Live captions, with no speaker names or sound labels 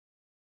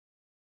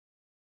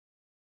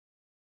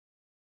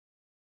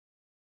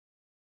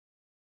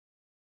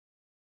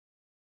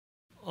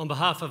On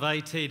behalf of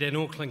ATEED and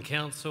Auckland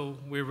Council,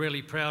 we're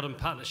really proud in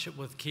partnership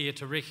with Kia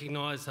to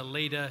recognise a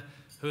leader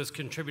who has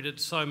contributed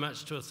so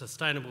much to a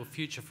sustainable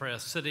future for our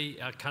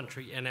city, our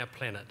country and our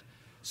planet.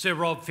 Sir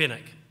Rob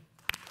Fenwick.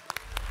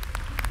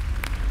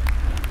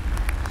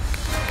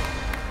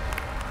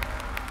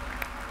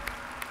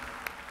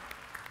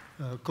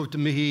 Ko te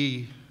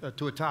mihi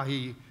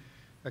tuatahi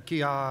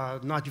ki a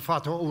Ngāti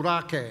Whātua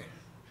Ōrākei.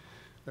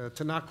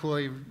 Tēnā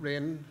koe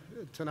Ren,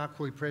 tēnā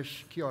koe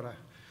Presh, kia ora.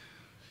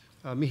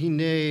 Mihi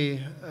nei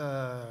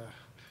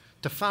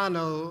te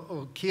whānau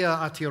o kia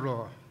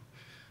Aotearoa.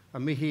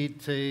 Mihi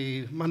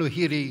te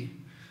manuhiri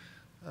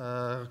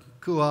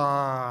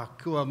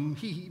kua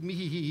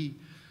mihi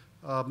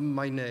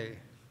mai nei.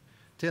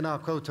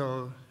 Tēnā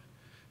koutou,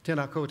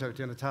 tēnā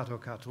tātou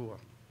katoa.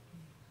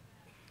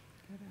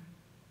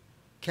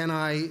 Can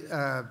I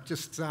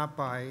just start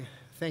by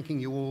thanking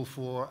you all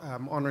for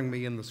honouring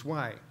me in this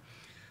way?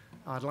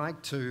 I'd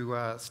like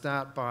to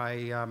start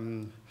by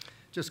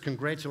just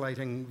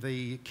congratulating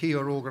the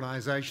Kia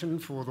organisation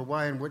for the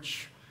way in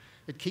which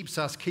it keeps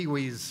us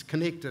Kiwis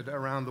connected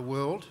around the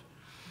world.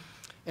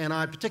 And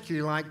I'd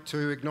particularly like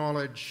to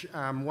acknowledge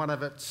one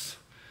of its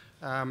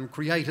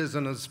creators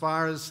and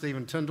inspirers,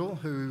 Stephen Tyndall,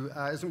 who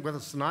isn't with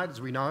us tonight,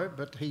 as we know,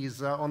 but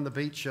he's on the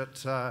beach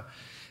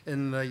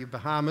in the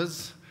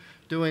Bahamas,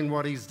 doing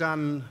what he's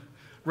done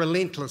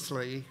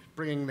relentlessly,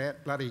 bringing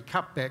that bloody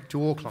cup back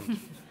to Auckland.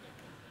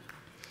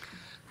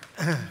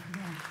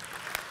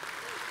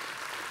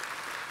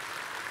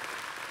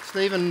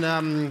 Stephen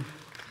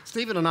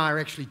and I are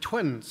actually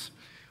twins.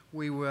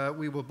 We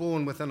were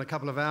born within a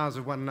couple of hours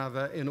of one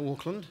another in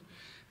Auckland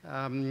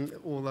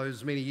all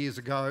those many years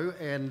ago,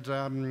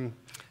 and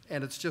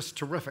it's just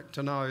terrific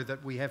to know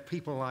that we have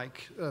people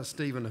like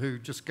Stephen who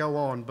just go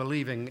on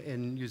believing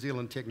in New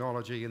Zealand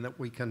technology and that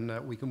we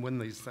can win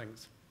these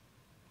things.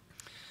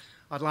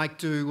 I'd like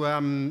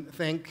to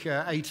thank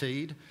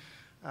ATEED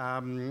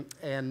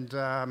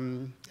and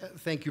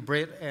thank you,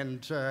 Brett,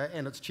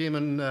 and its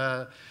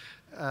chairman,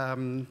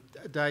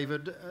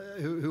 David,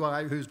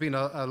 who's been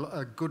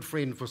a good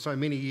friend for so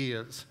many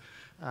years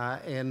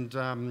and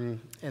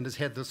has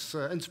had this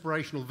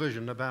inspirational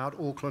vision about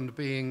Auckland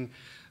being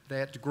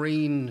that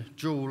green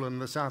jewel in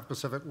the South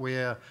Pacific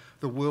where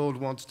the world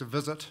wants to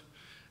visit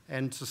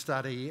and to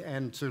study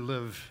and to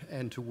live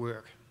and to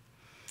work.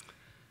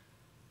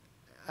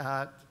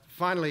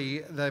 Finally,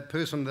 the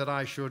person that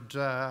I should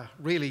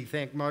really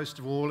thank most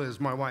of all is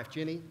my wife,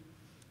 Jenny,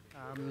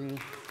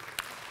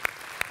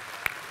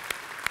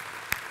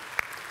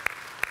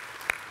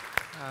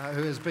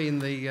 who has been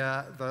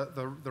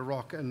the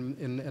rock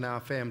in our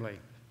family.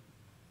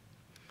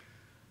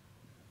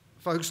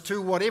 Folks,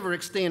 to whatever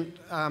extent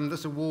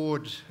this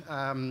award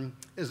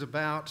is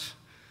about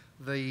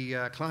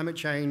the climate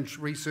change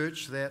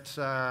research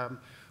that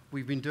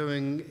we've been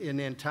doing in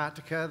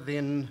Antarctica,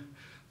 then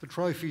the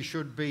trophy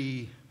should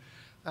be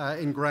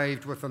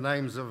engraved with the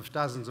names of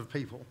dozens of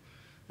people.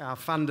 Our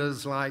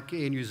funders like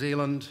Air New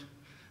Zealand,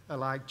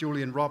 like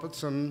Julian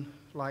Robertson,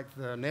 like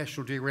the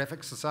National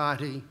Geographic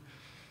Society,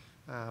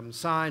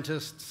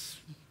 scientists,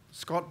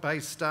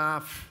 Scott-based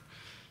staff,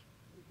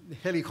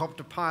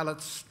 helicopter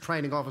pilots,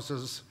 training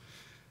officers,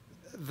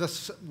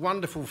 this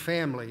wonderful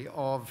family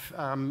of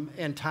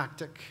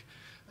Antarctic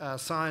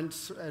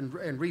science and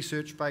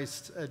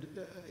research-based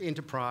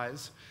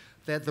enterprise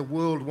that the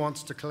world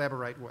wants to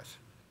collaborate with.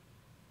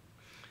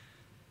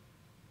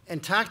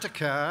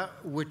 Antarctica,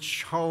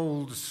 which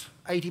holds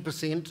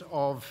 80%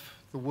 of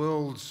the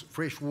world's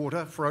fresh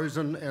water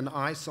frozen in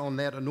ice on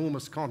that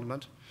enormous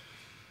continent,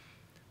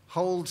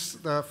 holds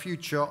the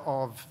future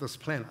of this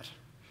planet.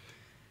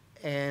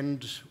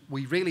 And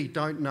we really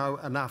don't know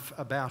enough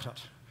about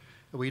it.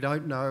 We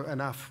don't know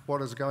enough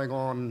what is going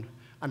on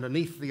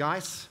underneath the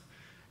ice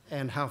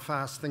and how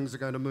fast things are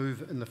going to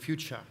move in the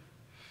future.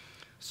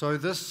 So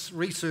this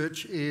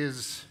research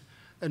is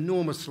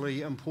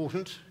enormously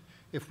important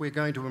if we're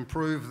going to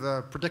improve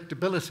the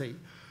predictability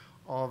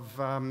of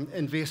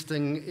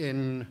investing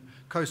in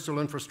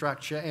coastal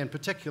infrastructure and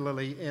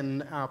particularly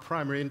in our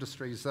primary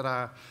industries that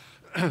are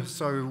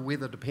so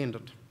weather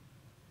dependent.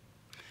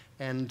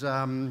 And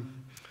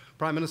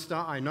Prime Minister,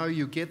 I know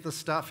you get this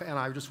stuff, and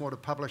I just want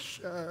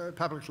to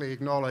publicly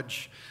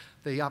acknowledge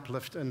the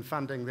uplift in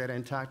funding that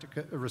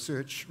Antarctica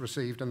research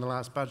received in the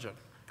last budget.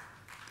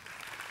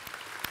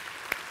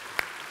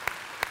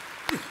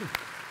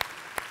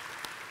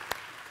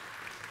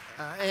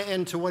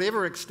 And to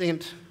whatever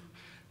extent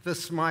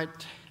this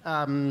might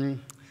have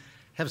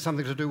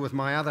something to do with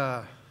my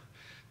other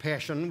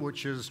passion,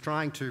 which is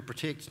trying to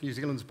protect New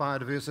Zealand's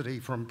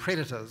biodiversity from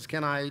predators,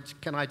 can I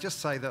just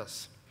say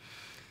this?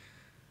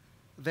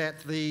 That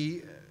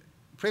the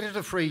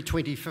Predator-Free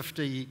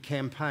 2050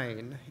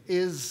 campaign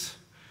is,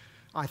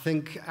 I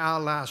think, our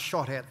last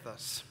shot at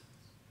this.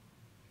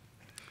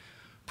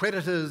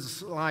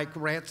 Predators like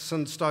rats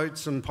and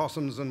stoats and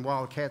possums and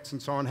wild cats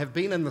and so on have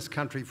been in this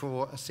country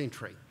for a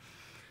century.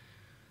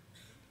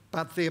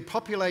 But their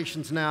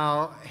populations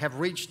now have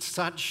reached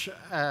such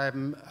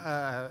an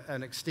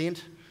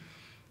extent,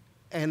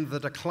 and the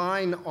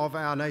decline of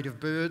our native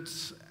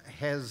birds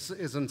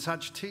is in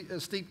such a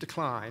steep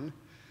decline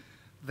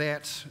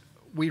that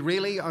we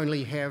really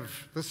only have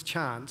this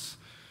chance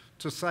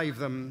to save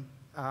them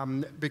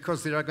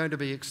because there are going to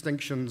be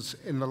extinctions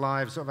in the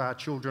lives of our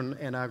children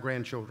and our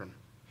grandchildren.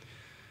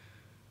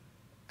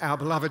 Our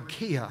beloved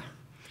Kia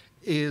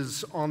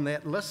is on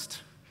that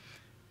list,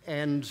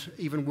 and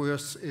even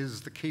worse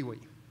is the kiwi.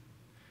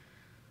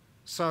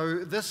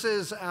 So this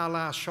is our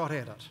last shot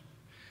at it.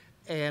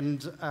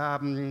 And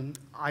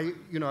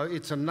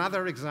it's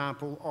another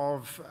example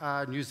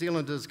of New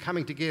Zealanders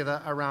coming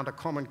together around a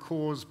common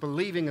cause,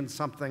 believing in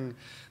something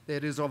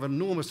that is of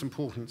enormous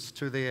importance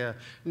to their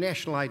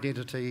national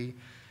identity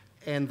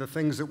and the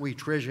things that we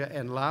treasure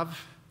and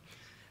love.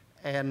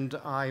 And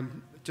I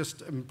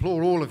just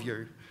implore all of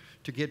you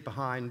to get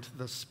behind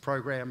this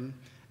program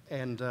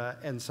and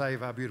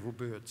save our beautiful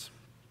birds.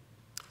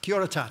 Kia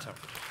ora tātou.